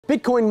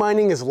Bitcoin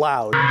mining is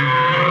loud.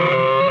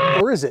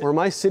 Or is it? Or am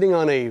I sitting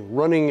on a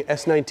running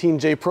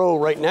S19 Pro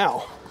right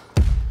now?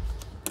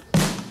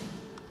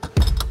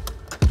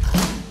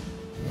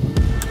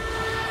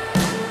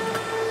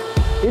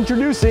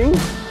 Introducing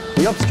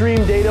the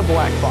Upstream Data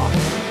Black Box.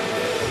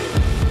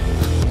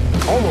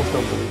 Almost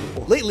unbelievable.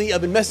 Lately,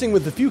 I've been messing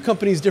with a few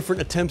companies'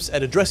 different attempts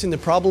at addressing the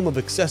problem of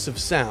excessive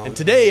sound. And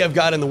today, I've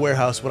got in the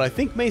warehouse what I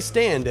think may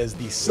stand as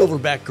the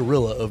silverback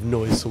gorilla of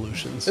noise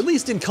solutions. At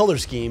least in color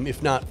scheme,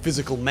 if not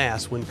physical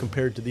mass when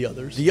compared to the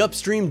others. The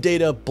Upstream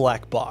Data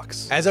Black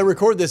Box. As I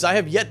record this, I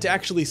have yet to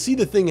actually see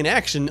the thing in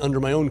action under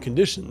my own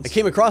conditions. I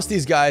came across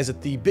these guys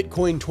at the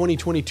Bitcoin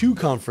 2022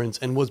 conference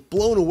and was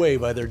blown away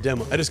by their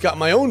demo. I just got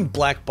my own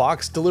black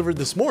box delivered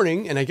this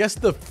morning, and I guess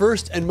the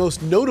first and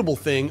most notable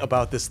thing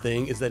about this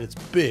thing is that it's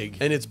big,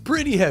 and it's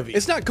pretty heavy.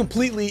 It's not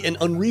completely and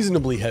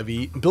unreasonably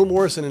heavy. Bill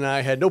Morrison and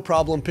I had no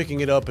problem picking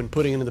it up and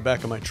putting it in the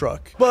back of my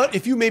truck. But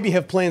if you maybe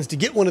have plans to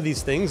get one of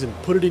these things and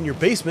put it in your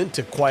basement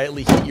to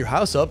quietly heat your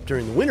house up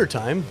during the winter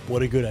time,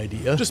 what a good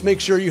idea. Just make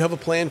sure you have a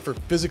plan for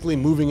physically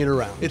moving it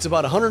around. It's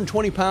about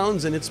 120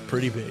 pounds and it's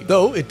pretty big.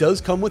 Though it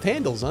does come with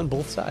handles on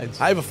both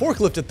sides. I have a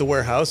forklift at the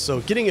warehouse,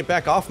 so getting it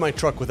back off my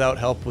truck without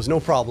help was no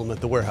problem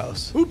at the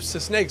warehouse. Oops, I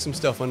snagged some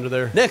stuff under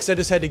there. Next, I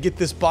just had to get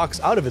this box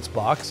out of its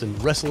box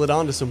and wrestle it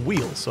onto some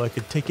wheels so I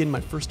could take in my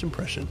first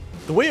impression.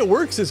 The way it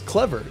works is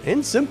clever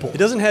and simple. It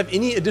doesn't have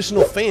any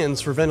additional fans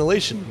for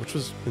ventilation, which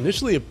was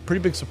initially a pretty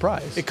big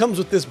surprise. It comes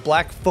with this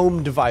black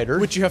foam divider,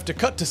 which you have to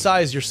cut to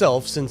size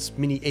yourself since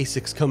many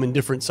ASICs come in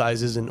different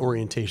sizes and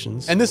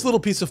orientations. And this little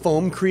piece of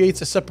foam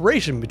creates a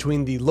separation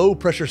between the low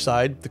pressure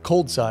side, the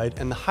cold side,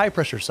 and the high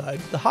pressure side,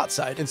 the hot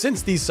side. And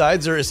since these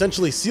sides are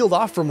essentially sealed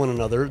off from one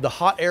another, the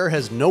hot air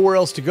has nowhere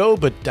else to go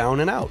but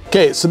down and out.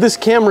 Okay, so this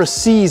camera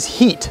sees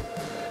heat.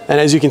 And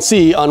as you can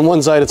see, on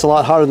one side it's a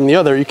lot hotter than the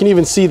other. You can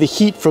even see the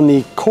heat from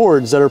the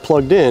cords that are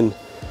plugged in.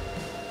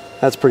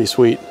 That's pretty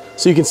sweet.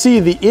 So you can see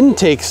the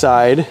intake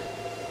side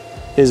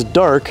is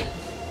dark.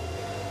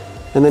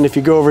 And then if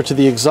you go over to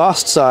the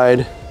exhaust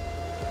side,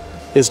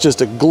 it's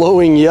just a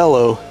glowing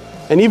yellow.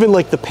 And even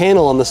like the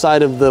panel on the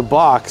side of the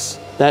box,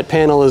 that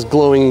panel is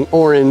glowing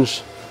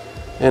orange.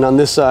 And on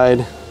this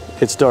side,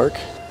 it's dark.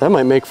 That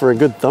might make for a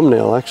good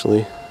thumbnail,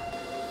 actually.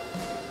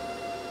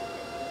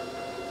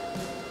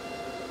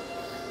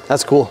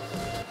 That's cool.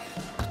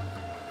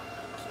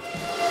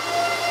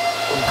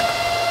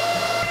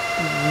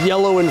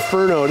 Yellow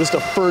inferno, just a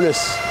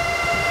furnace.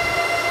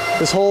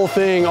 This whole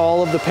thing,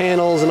 all of the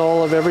panels and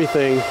all of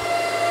everything.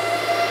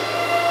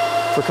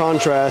 For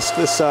contrast,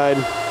 this side,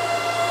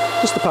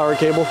 just the power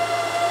cable.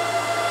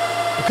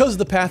 Because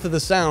the path of the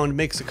sound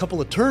makes a couple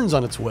of turns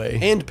on its way,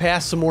 and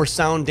past some more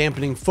sound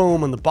dampening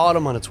foam on the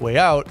bottom on its way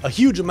out, a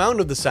huge amount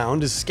of the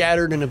sound is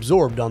scattered and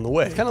absorbed on the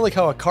way. It's kind of like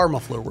how a car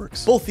muffler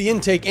works. Both the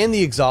intake and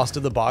the exhaust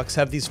of the box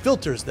have these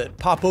filters that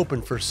pop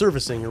open for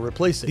servicing or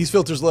replacing. These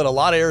filters let a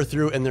lot of air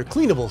through and they're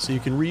cleanable so you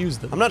can reuse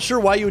them. I'm not sure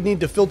why you would need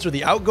to filter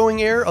the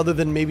outgoing air other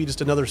than maybe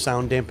just another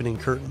sound dampening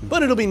curtain.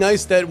 But it'll be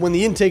nice that when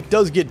the intake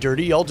does get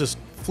dirty, I'll just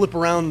flip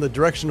around the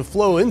direction of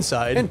flow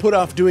inside and put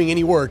off doing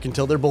any work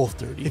until they're both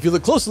dirty. If you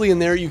look closely in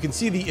there, you can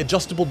see the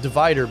adjustable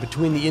divider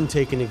between the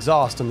intake and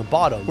exhaust on the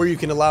bottom, where you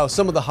can allow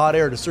some of the hot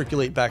air to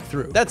circulate back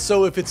through. That's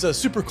so if it's a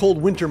super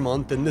cold winter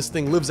month and this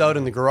thing lives out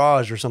in the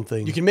garage or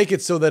something, you can make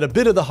it so that a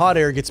bit of the hot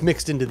air gets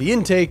mixed into the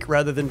intake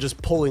rather than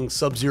just pulling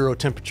sub-zero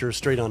temperatures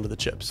straight onto the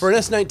chips. For an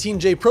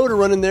S19 Pro to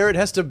run in there, it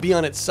has to be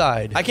on its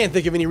side. I can't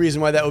think of any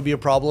reason why that would be a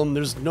problem.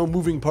 There's no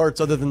moving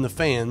parts other than the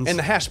fans, and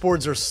the hash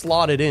boards are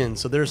slotted in,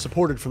 so they're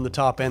supported from the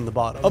top and the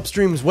bottom.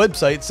 Upstream's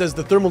website says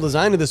the thermal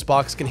design of this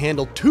box can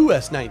handle 2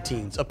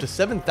 S19s up to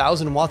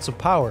 7,000 watts of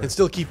power and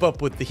still keep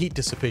up with the heat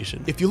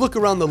dissipation. If you look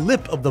around the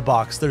lip of the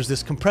box, there's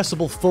this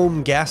compressible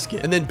foam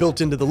gasket, and then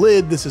built into the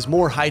lid, this is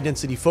more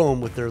high-density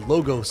foam with their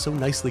logo so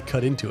nicely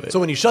cut into it. So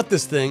when you shut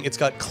this thing, it's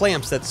got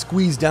clamps that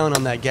squeeze down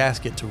on that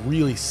gasket to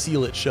really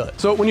seal it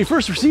shut. So when you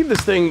first receive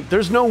this thing,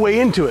 there's no way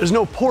into it. There's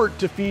no port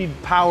to feed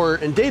power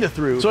and data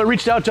through. So I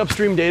reached out to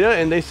Upstream Data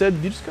and they said,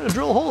 you just gotta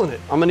drill a hole in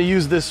it. I'm gonna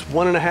use this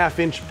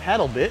 1.5-inch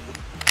paddle bit.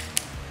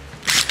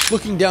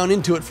 Looking down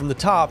into it from the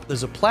top,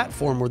 there's a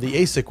platform where the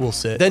ASIC will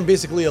sit, then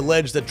basically a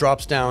ledge that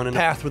drops down and a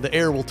path where the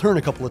air will turn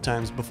a couple of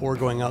times before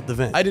going out the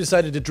vent. I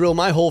decided to drill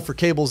my hole for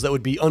cables that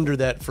would be under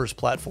that first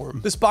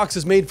platform. This box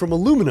is made from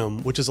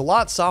aluminum, which is a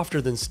lot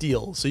softer than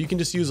steel, so you can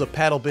just use a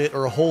paddle bit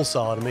or a hole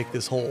saw to make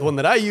this hole. The one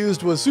that I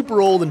used was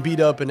super old and beat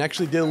up and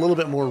actually did a little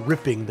bit more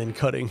ripping than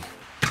cutting.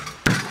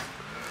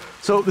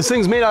 So this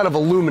thing's made out of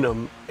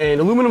aluminum,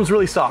 and aluminum's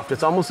really soft.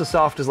 It's almost as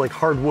soft as like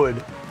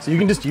hardwood. So you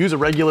can just use a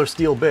regular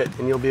steel bit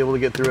and you'll be able to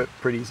get through it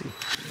pretty easy.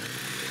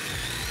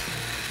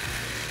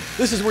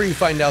 This is where you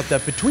find out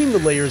that between the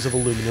layers of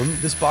aluminum,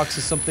 this box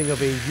is something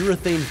of a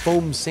urethane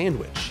foam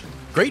sandwich.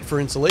 Great for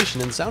insulation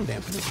and sound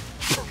dampening.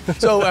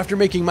 So after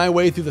making my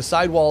way through the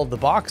sidewall of the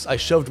box, I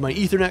shoved my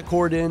Ethernet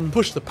cord in,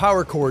 pushed the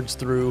power cords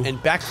through, and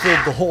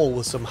backfilled the hole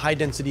with some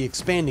high-density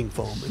expanding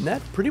foam. And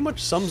that pretty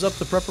much sums up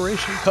the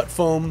preparation. Cut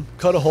foam,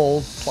 cut a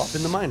hole, plop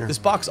in the miner. This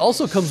box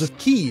also comes with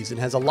keys and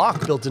has a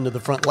lock built into the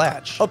front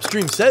latch.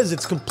 Upstream says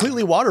it's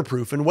completely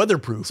waterproof and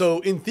weatherproof. So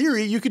in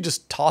theory, you could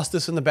just toss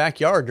this in the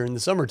backyard during the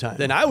summertime.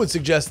 Then I would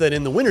suggest that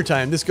in the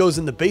wintertime, this goes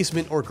in the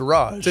basement or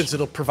garage, since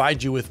it'll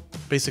provide you with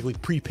basically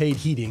prepaid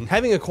heating.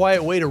 Having a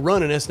quiet way to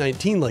run an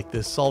S19 like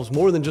this solves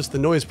more than just the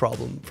noise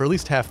problem, for at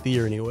least half the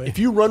year anyway. If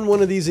you run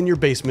one of these in your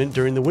basement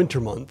during the winter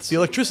months, the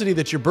electricity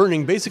that you're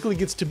burning basically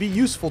gets to be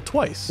useful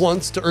twice.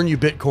 Once to earn you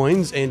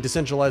bitcoins and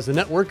decentralize the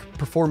network,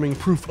 performing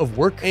proof of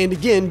work, and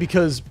again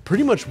because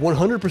pretty much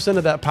 100%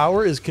 of that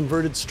power is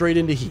converted straight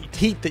into heat.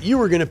 Heat that you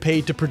were going to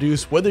pay to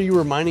produce whether you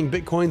were mining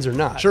bitcoins or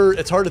not. Sure,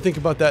 it's hard to think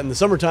about that in the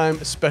summertime,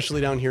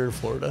 especially down here in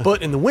Florida.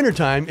 But in the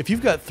wintertime, if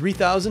you've got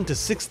 3,000 to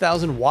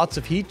 6,000 watts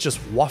of heat just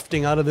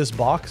wafting out of this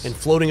box and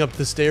floating up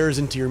the stairs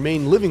into your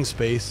main living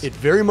space, it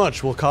very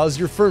much will cause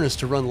your furnace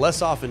to run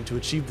less often to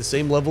achieve the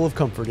same level of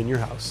comfort in your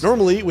house.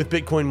 Normally, with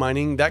Bitcoin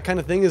mining, that kind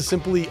of thing is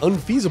simply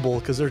unfeasible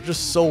because they're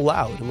just so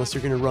loud unless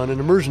you're going to run an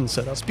immersion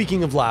setup.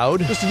 Speaking of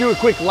loud, just to do a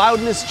quick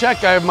loudness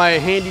check, I have my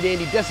handy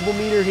dandy decibel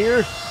meter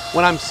here.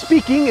 When I'm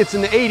speaking, it's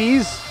in the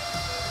 80s.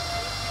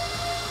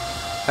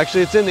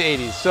 Actually, it's in the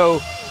 80s.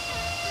 So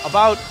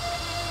about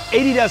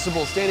 80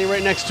 decibels standing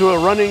right next to a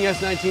running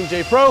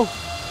S19 Pro.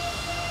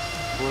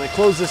 When I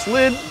close this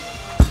lid,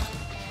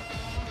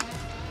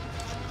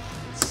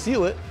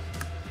 seal it,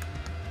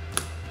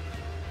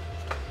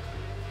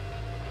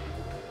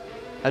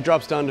 that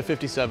drops down to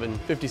 57,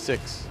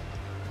 56,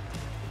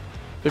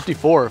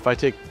 54 if I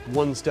take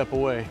one step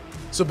away.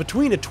 So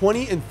between a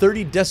 20 and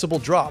 30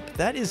 decibel drop,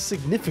 that is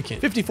significant.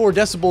 54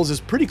 decibels is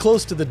pretty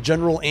close to the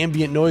general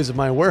ambient noise of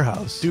my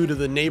warehouse, due to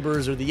the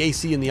neighbors or the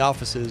AC in the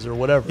offices or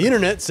whatever. The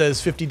internet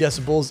says 50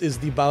 decibels is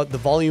about the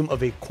volume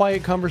of a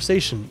quiet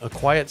conversation, a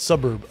quiet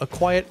suburb, a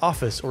quiet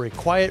office, or a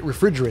quiet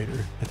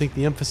refrigerator. I think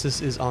the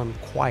emphasis is on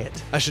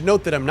quiet. I should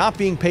note that I'm not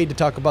being paid to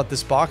talk about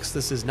this box.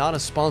 This is not a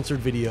sponsored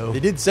video. They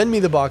did send me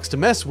the box to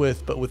mess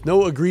with, but with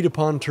no agreed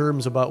upon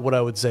terms about what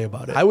I would say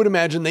about it. I would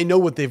imagine they know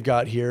what they've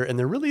got here, and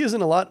there really isn't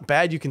a lot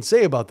bad you can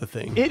say about the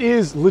thing. It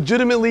is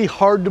legitimately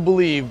hard to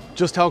believe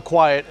just how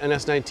quiet an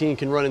S19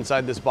 can run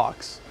inside this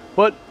box.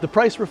 But the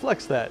price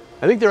reflects that.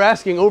 I think they're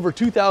asking over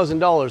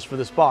 $2,000 for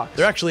this box.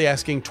 They're actually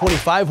asking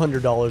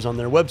 $2,500 on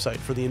their website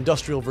for the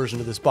industrial version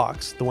of this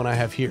box, the one I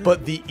have here.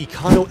 But the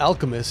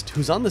Econoalchemist,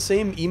 who's on the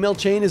same email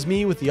chain as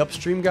me with the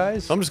Upstream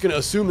guys, so I'm just gonna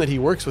assume that he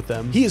works with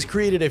them, he has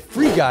created a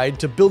free guide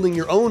to building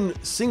your own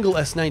single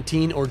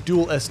S19 or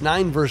dual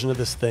S9 version of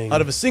this thing out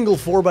of a single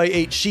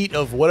 4x8 sheet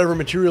of whatever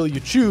material you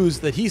choose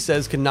that he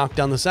says can knock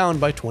down the sound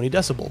by 20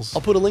 decibels.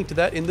 I'll put a link to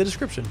that in the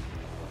description.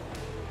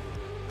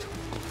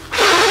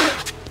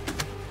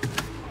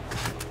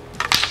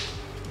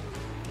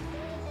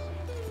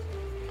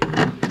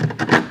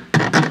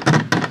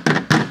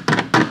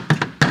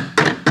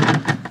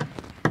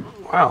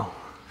 Wow.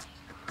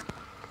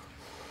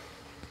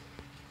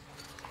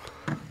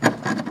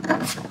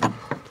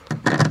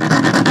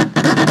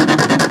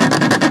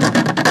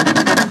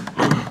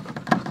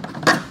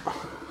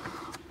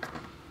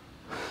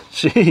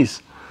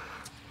 Jeez.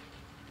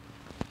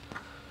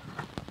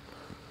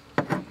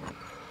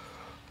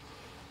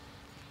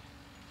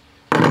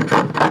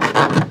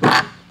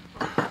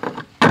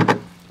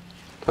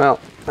 Well,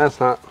 that's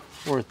not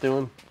worth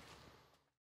doing.